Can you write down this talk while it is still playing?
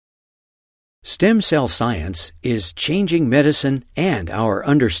Stem cell science is changing medicine and our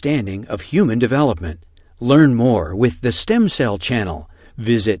understanding of human development. Learn more with the Stem Cell Channel.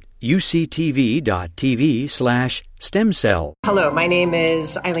 Visit uctv.tv/stemcell. Hello, my name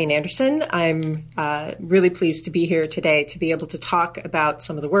is Eileen Anderson. I'm really pleased to be here today to be able to talk about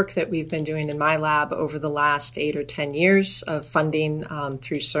some of the work that we've been doing in my lab over the last 8 or 10 years of funding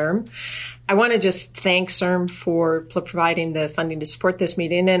through CIRM. I want to just thank CIRM for providing the funding to support this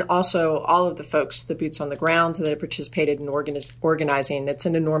meeting, and also all of the folks, the boots on the ground that have participated in organizing. It's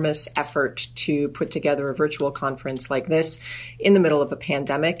an enormous effort to put together a virtual conference like this in the middle of a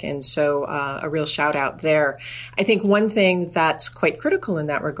pandemic, and so a real shout out there. I think one thing that's quite critical in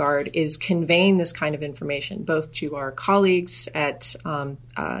that regard is conveying this kind of information, both to our colleagues at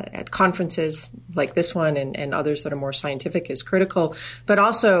conferences like this one and others that are more scientific is critical, but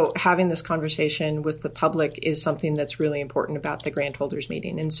also having this conversation with the public is something that's really important about the grant holders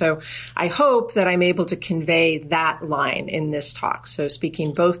meeting. And so I hope that I'm able to convey that line in this talk. So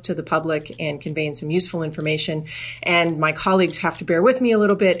speaking both to the public and conveying some useful information. And my colleagues have to bear with me a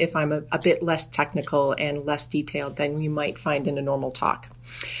little bit if I'm a bit less technical and less detailed than you might find in a normal talk.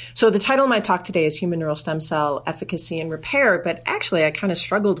 So the title of my talk today is Human Neural Stem Cell Efficacy and Repair, but actually I kind of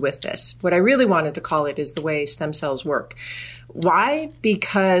struggled with this. What I really wanted to call it is the way stem cells work. Why?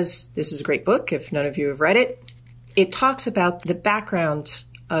 Because this is a great book, if none of you have read it. It talks about the background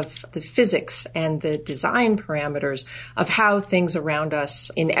of the physics and the design parameters of how things around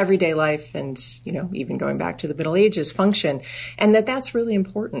us in everyday life and, even going back to the Middle Ages function, and that's really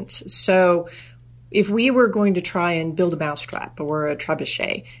important. So if we were going to try and build a mousetrap or a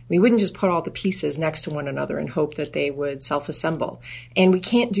trebuchet, we wouldn't just put all the pieces next to one another and hope that they would self-assemble. And we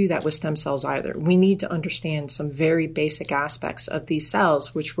can't do that with stem cells either. We need to understand some very basic aspects of these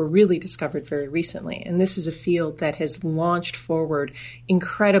cells, which were really discovered very recently. And this is a field that has launched forward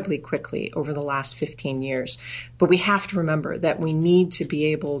incredibly quickly over the last 15 years. But we have to remember that we need to be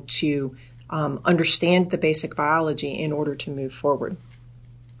able to understand the basic biology in order to move forward.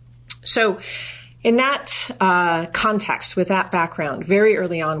 So, in that context, with that background, very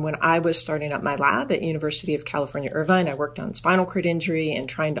early on when I was starting up my lab at University of California, Irvine, I worked on spinal cord injury and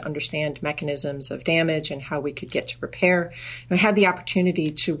trying to understand mechanisms of damage and how we could get to repair. And I had the opportunity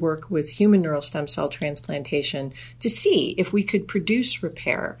to work with human neural stem cell transplantation to see if we could produce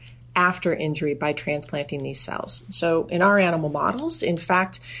repair after injury by transplanting these cells. So in our animal models, in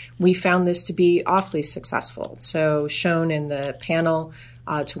fact, we found this to be awfully successful. So shown in the panel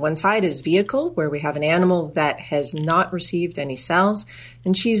to one side is vehicle, where we have an animal that has not received any cells,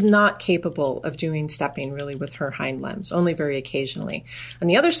 and she's not capable of doing stepping really with her hind limbs, only very occasionally. On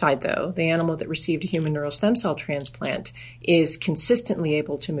the other side, though, the animal that received a human neural stem cell transplant is consistently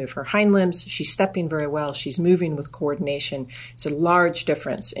able to move her hind limbs. She's stepping very well. She's moving with coordination. It's a large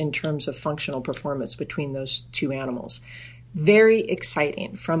difference in terms of functional performance between those two animals. Very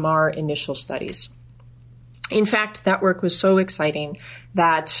exciting from our initial studies. In fact, that work was so exciting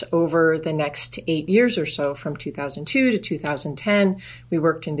that over the next 8 years or so, from 2002 to 2010, we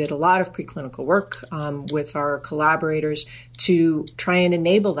worked and did a lot of preclinical work with our collaborators to try and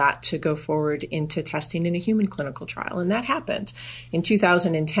enable that to go forward into testing in a human clinical trial. And that happened. In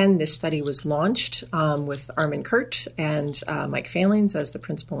 2010, this study was launched with Armin Kurt and Mike Failings as the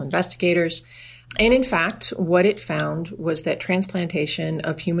principal investigators. And in fact, what it found was that transplantation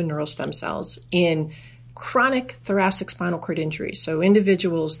of human neural stem cells in chronic thoracic spinal cord injury, so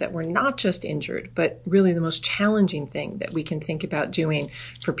individuals that were not just injured, but really the most challenging thing that we can think about doing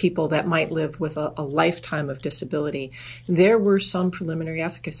for people that might live with a lifetime of disability, there were some preliminary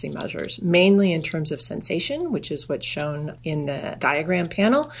efficacy measures, mainly in terms of sensation, which is what's shown in the diagram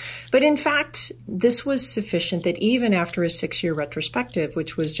panel. But in fact, this was sufficient that even after a 6-year retrospective,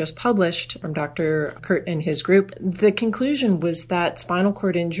 which was just published from Dr. Kurt and his group, the conclusion was that spinal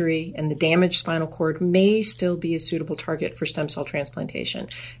cord injury and the damaged spinal cord may still be a suitable target for stem cell transplantation,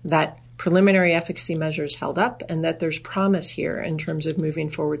 that preliminary efficacy measures held up, and that there's promise here in terms of moving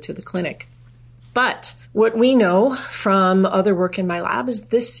forward to the clinic. But what we know from other work in my lab is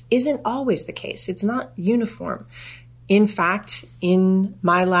this isn't always the case. It's not uniform. In fact, in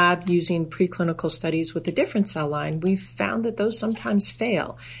my lab, using preclinical studies with a different cell line, we've found that those sometimes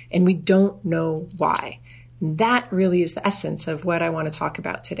fail, and we don't know why. That really is the essence of what I want to talk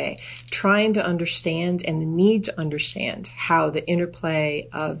about today, trying to understand and the need to understand how the interplay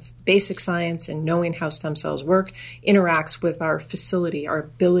of basic science and knowing how stem cells work interacts with our facility, our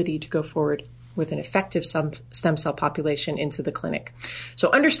ability to go forward with an effective stem cell population into the clinic.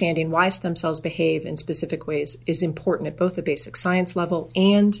 So understanding why stem cells behave in specific ways is important at both the basic science level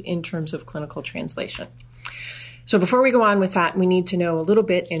and in terms of clinical translation. So before we go on with that, we need to know a little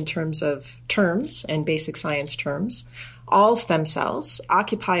bit in terms of terms and basic science terms. All stem cells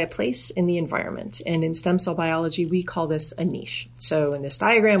occupy a place in the environment. And in stem cell biology, we call this a niche. So in this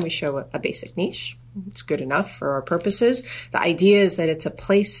diagram, we show a basic niche. It's good enough for our purposes. The idea is that it's a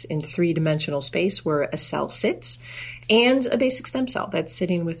place in three-dimensional space where a cell sits and a basic stem cell that's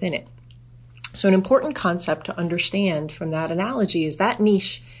sitting within it. So an important concept to understand from that analogy is that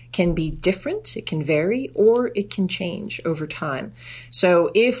niche can be different, it can vary, or it can change over time. So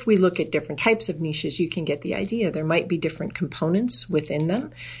if we look at different types of niches, you can get the idea. There might be different components within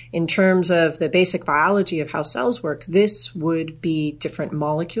them. In terms of the basic biology of how cells work, this would be different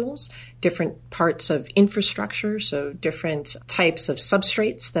molecules, different parts of infrastructure, so different types of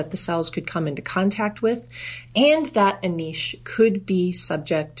substrates that the cells could come into contact with, and that a niche could be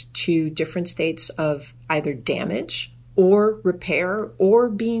subject to different states of either damage or repair or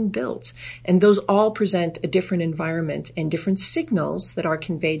being built. And those all present a different environment and different signals that are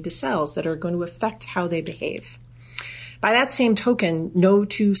conveyed to cells that are going to affect how they behave. By that same token, no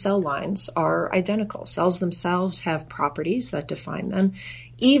two cell lines are identical. Cells themselves have properties that define them,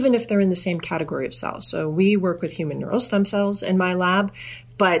 even if they're in the same category of cells. So we work with human neural stem cells in my lab,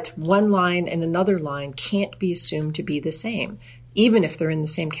 but one line and another line can't be assumed to be the same. Even if they're in the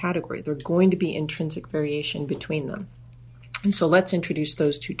same category, there's going to be intrinsic variation between them. And so let's introduce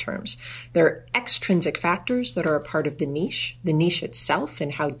those two terms. There are extrinsic factors that are a part of the niche itself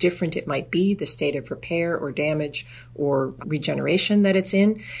and how different it might be, the state of repair or damage or regeneration that it's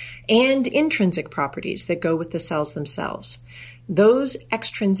in, and intrinsic properties that go with the cells themselves. Those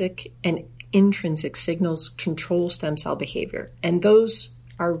extrinsic and intrinsic signals control stem cell behavior, and those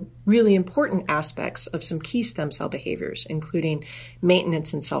are really important aspects of some key stem cell behaviors, including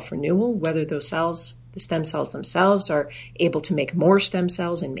maintenance and self-renewal, whether those cells, the stem cells themselves, are able to make more stem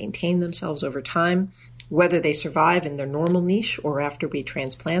cells and maintain themselves over time, whether they survive in their normal niche or after we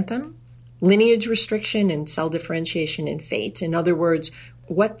transplant them, lineage restriction and cell differentiation and fate. In other words,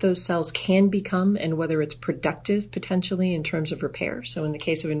 what those cells can become and whether it's productive potentially in terms of repair. So in the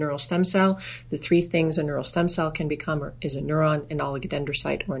case of a neural stem cell, the three things a neural stem cell can become is a neuron, an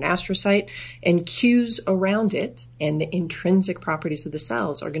oligodendrocyte, or an astrocyte, and cues around it and the intrinsic properties of the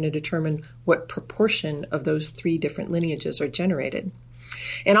cells are going to determine what proportion of those three different lineages are generated.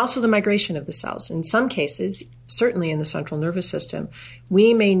 And also the migration of the cells. In some cases, certainly in the central nervous system,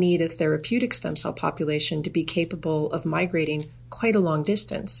 we may need a therapeutic stem cell population to be capable of migrating quite a long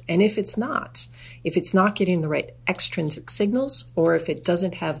distance. And if it's not getting the right extrinsic signals, or if it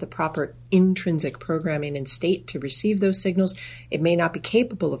doesn't have the proper intrinsic programming and state to receive those signals, it may not be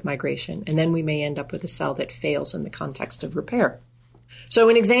capable of migration. And then we may end up with a cell that fails in the context of repair. So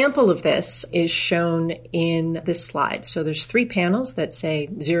an example of this is shown in this slide. So there's three panels that say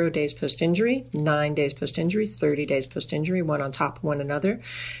 0 days post-injury, 9 days post-injury, 30 days post-injury, one on top of one another.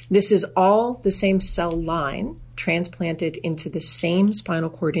 This is all the same cell line transplanted into the same spinal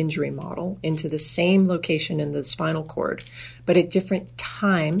cord injury model, into the same location in the spinal cord, but at different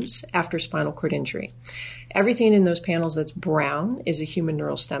times after spinal cord injury. Everything in those panels that's brown is a human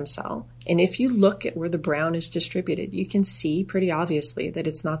neural stem cell. And if you look at where the brown is distributed, you can see pretty obviously that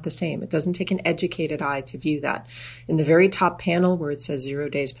it's not the same. It doesn't take an educated eye to view that. In the very top panel where it says 0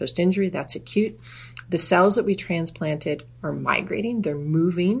 days post-injury, that's acute. The cells that we transplanted are migrating. They're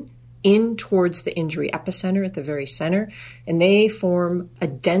moving in towards the injury epicenter at the very center, and they form a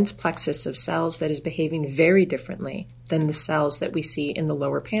dense plexus of cells that is behaving very differently than the cells that we see in the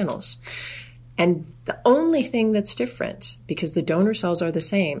lower panels. And the only thing that's different, because the donor cells are the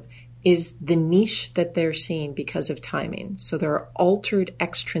same, is the niche that they're seeing because of timing. So there are altered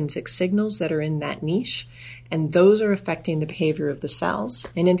extrinsic signals that are in that niche, and those are affecting the behavior of the cells.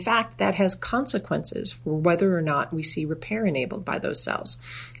 And in fact, that has consequences for whether or not we see repair enabled by those cells.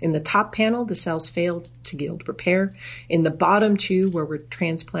 In the top panel, the cells failed to yield repair. In the bottom two, where we're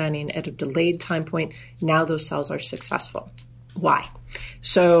transplanting at a delayed time point, now those cells are successful. Why?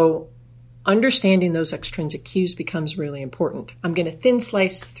 So understanding those extrinsic cues becomes really important. I'm going to thin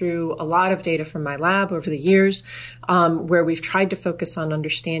slice through a lot of data from my lab over the years where we've tried to focus on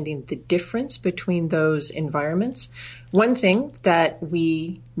understanding the difference between those environments. One thing that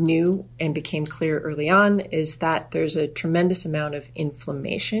we knew and became clear early on is that there's a tremendous amount of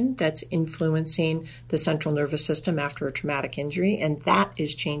inflammation that's influencing the central nervous system after a traumatic injury, and that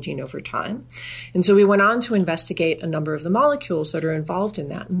is changing over time. And so we went on to investigate a number of the molecules that are involved in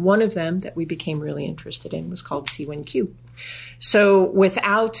that. And one of them that we became really interested in was called C1Q. So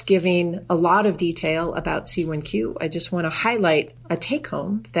without giving a lot of detail about C1Q, I just want to highlight a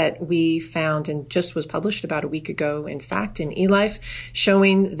take-home that we found and just was published about a week ago, in fact, in eLife,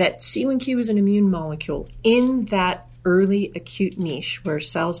 showing that C1Q is an immune molecule in that early acute niche where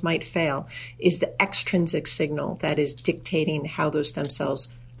cells might fail is the extrinsic signal that is dictating how those stem cells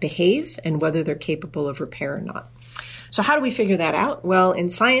behave and whether they're capable of repair or not. So how do we figure that out? Well, in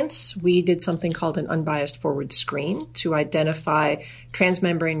science, we did something called an unbiased forward screen to identify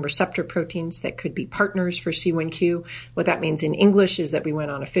transmembrane receptor proteins that could be partners for C1Q. What that means in English is that we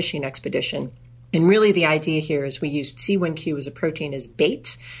went on a fishing expedition. And really the idea here is we used C1Q as a protein as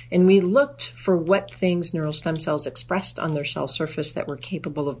bait, and we looked for what things neural stem cells expressed on their cell surface that were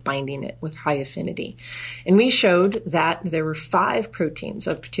capable of binding it with high affinity. And we showed that there were 5 proteins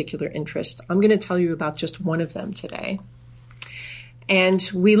of particular interest. I'm going to tell you about just one of them today.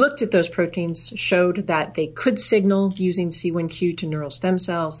 And we looked at those proteins, showed that they could signal using C1Q to neural stem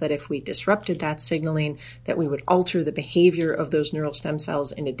cells, that if we disrupted that signaling, that we would alter the behavior of those neural stem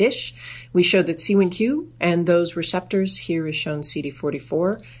cells in a dish. We showed that C1Q and those receptors, here is shown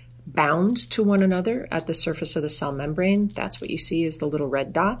CD44, bound to one another at the surface of the cell membrane. That's what you see is the little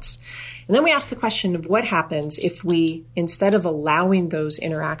red dots. And then we asked the question of what happens if we, instead of allowing those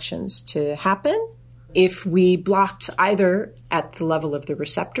interactions to happen, if we blocked either at the level of the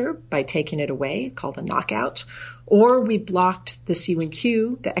receptor by taking it away, called a knockout, or we blocked the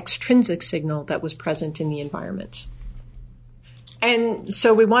C1Q, the extrinsic signal that was present in the environment. And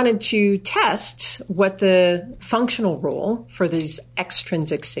so we wanted to test what the functional role for these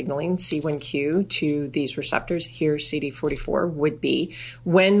extrinsic signaling, C1Q, to these receptors, here CD44, would be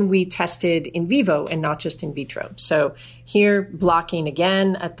when we tested in vivo and not just in vitro. So here, blocking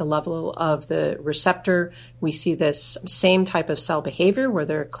again at the level of the receptor, we see this same type of cell behavior where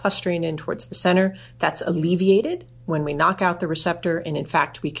they're clustering in towards the center. That's alleviated when we knock out the receptor, and in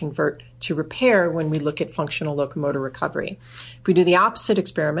fact, we convert to repair when we look at functional locomotor recovery. If we do the opposite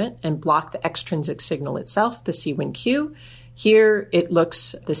experiment and block the extrinsic signal itself, the C1Q, here it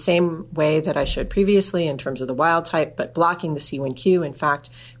looks the same way that I showed previously in terms of the wild type, but blocking the C1Q, in fact,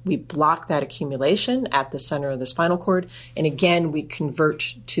 we block that accumulation at the center of the spinal cord, and again, we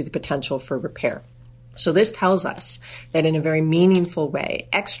convert to the potential for repair. So this tells us that in a very meaningful way,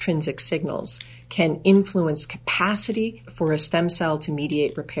 extrinsic signals can influence capacity for a stem cell to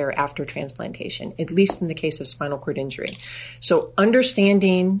mediate repair after transplantation, at least in the case of spinal cord injury. So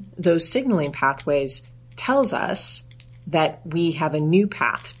understanding those signaling pathways tells us that we have a new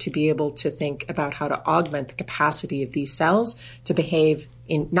path to be able to think about how to augment the capacity of these cells to behave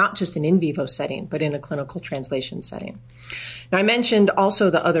in not just an in vivo setting, but in a clinical translation setting. Now, I mentioned also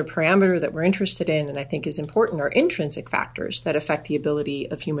the other parameter that we're interested in and I think is important are intrinsic factors that affect the ability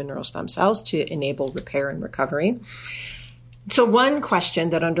of human neural stem cells to enable repair and recovery. So one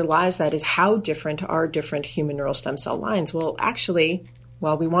question that underlies that is how different are different human neural stem cell lines? Well, actually,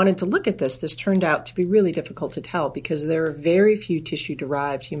 while we wanted to look at this turned out to be really difficult to tell because there are very few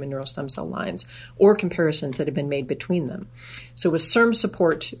tissue-derived human neural stem cell lines or comparisons that have been made between them. So with CIRM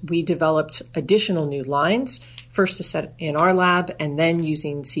support, we developed additional new lines, first to set in our lab and then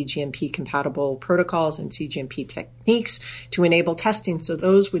using cGMP-compatible protocols and cGMP techniques to enable testing so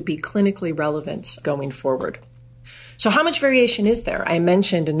those would be clinically relevant going forward. So how much variation is there? I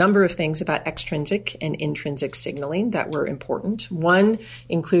mentioned a number of things about extrinsic and intrinsic signaling that were important. One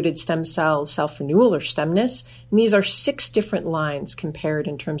included stem cell self-renewal or stemness. And these are 6 different lines compared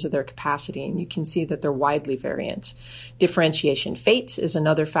in terms of their capacity. And you can see that they're widely variant. Differentiation fate is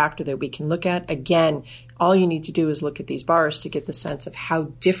another factor that we can look at. Again, all you need to do is look at these bars to get the sense of how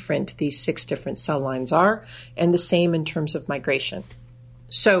different these 6 different cell lines are. And the same in terms of migration.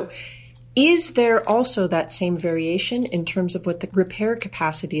 So is there also that same variation in terms of what the repair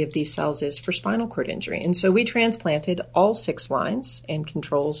capacity of these cells is for spinal cord injury? And so we transplanted all 6 lines and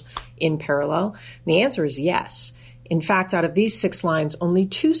controls in parallel. And the answer is yes. In fact, out of these 6 lines, only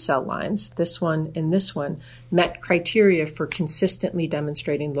 2 cell lines, this one and this one, met criteria for consistently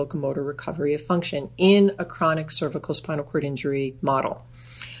demonstrating locomotor recovery of function in a chronic cervical spinal cord injury model.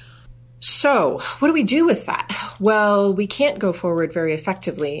 So what do we do with that? Well, we can't go forward very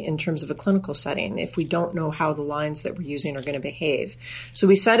effectively in terms of a clinical setting if we don't know how the lines that we're using are going to behave. So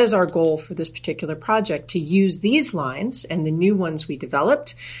we set as our goal for this particular project to use these lines and the new ones we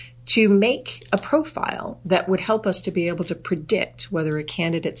developed to make a profile that would help us to be able to predict whether a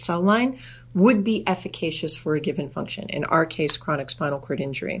candidate cell line would be efficacious for a given function, in our case, chronic spinal cord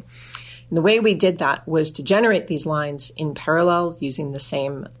injury. And the way we did that was to generate these lines in parallel using the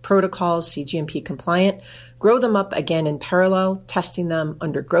same protocols, CGMP compliant, grow them up again in parallel, testing them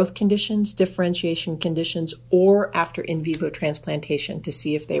under growth conditions, differentiation conditions, or after in vivo transplantation to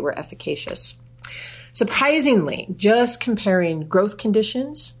see if they were efficacious. Surprisingly, just comparing growth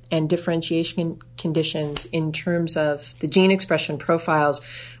conditions and differentiation conditions in terms of the gene expression profiles,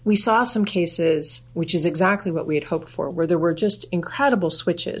 we saw some cases, which is exactly what we had hoped for, where there were just incredible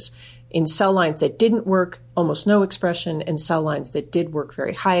switches in cell lines that didn't work, almost no expression, and cell lines that did work,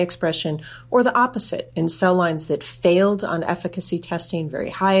 very high expression, or the opposite, in cell lines that failed on efficacy testing, very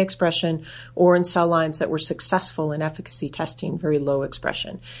high expression, or in cell lines that were successful in efficacy testing, very low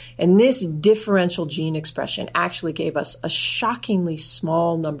expression. And this differential gene expression actually gave us a shockingly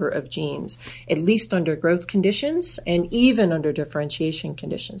small number of genes, at least under growth conditions and even under differentiation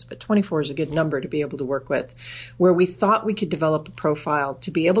conditions, but 24 is a good number to be able to work with, where we thought we could develop a profile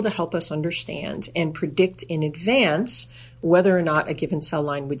to be able to help us understand and predict in advance whether or not a given cell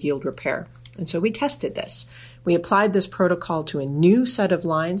line would yield repair. And so we tested this. We applied this protocol to a new set of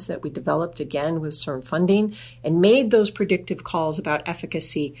lines that we developed again with CIRM funding and made those predictive calls about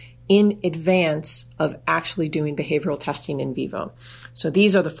efficacy in advance of actually doing behavioral testing in vivo. So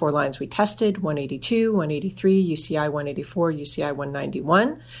these are the 4 lines we tested: 182, 183, UCI 184, UCI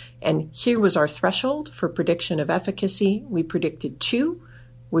 191. And here was our threshold for prediction of efficacy. We predicted 2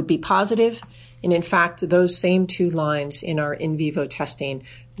 would be positive. And in fact, those same 2 lines in our in vivo testing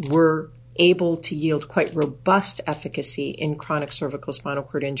were able to yield quite robust efficacy in chronic cervical spinal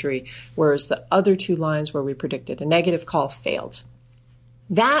cord injury, whereas the other 2 lines where we predicted a negative call failed.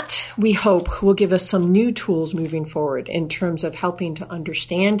 That, we hope, will give us some new tools moving forward in terms of helping to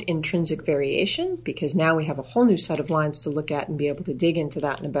understand intrinsic variation, because now we have a whole new set of lines to look at and be able to dig into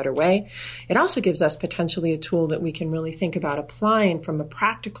that in a better way. It also gives us potentially a tool that we can really think about applying from a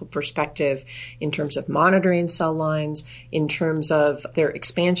practical perspective in terms of monitoring cell lines, in terms of their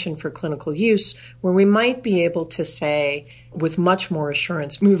expansion for clinical use, where we might be able to say, with much more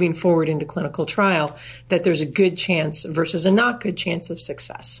assurance moving forward into clinical trial, that there's a good chance versus a not good chance of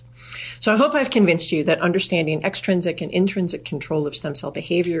success. So I hope I've convinced you that understanding extrinsic and intrinsic control of stem cell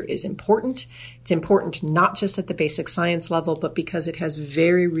behavior is important. It's important not just at the basic science level, but because it has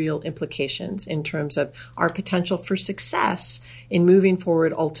very real implications in terms of our potential for success in moving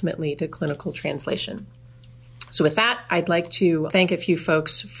forward ultimately to clinical translation. So with that, I'd like to thank a few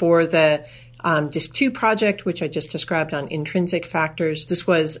folks for the DISC-2 project, which I just described on intrinsic factors. This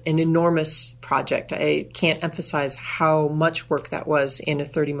was an enormous project. I can't emphasize how much work that was in a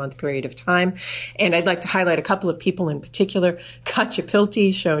 30-month period of time. And I'd like to highlight a couple of people in particular. Katja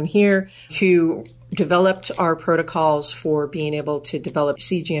Pilti, shown here, who developed our protocols for being able to develop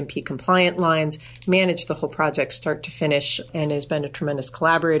CGMP compliant lines, manage the whole project start to finish, and has been a tremendous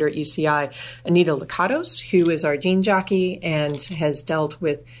collaborator at UCI. Anita Lakatos, who is our gene jockey and has dealt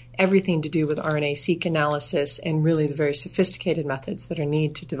with everything to do with RNA-seq analysis and really the very sophisticated methods that are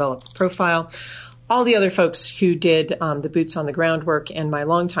needed to develop the profile. All the other folks who did the boots on the ground work, and my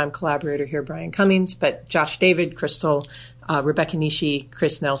longtime collaborator here, Brian Cummings, but Josh David, Crystal, Rebecca Nishi,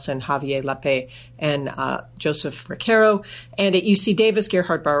 Chris Nelson, Javier Lepe, and Joseph Recaro, and at UC Davis,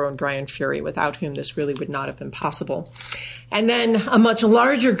 Gerhard Barrow and Brian Fury, without whom this really would not have been possible. And then a much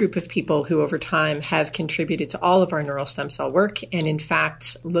larger group of people who over time have contributed to all of our neural stem cell work, and in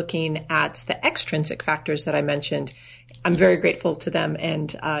fact, looking at the extrinsic factors that I mentioned. I'm very grateful to them,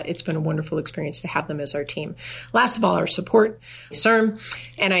 and it's been a wonderful experience to have them as our team. Last of all, our support, CIRM,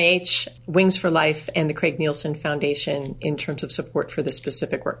 NIH, Wings for Life, and the Craig Nielsen Foundation in terms of support for this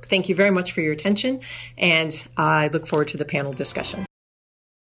specific work. Thank you very much for your attention, and I look forward to the panel discussion.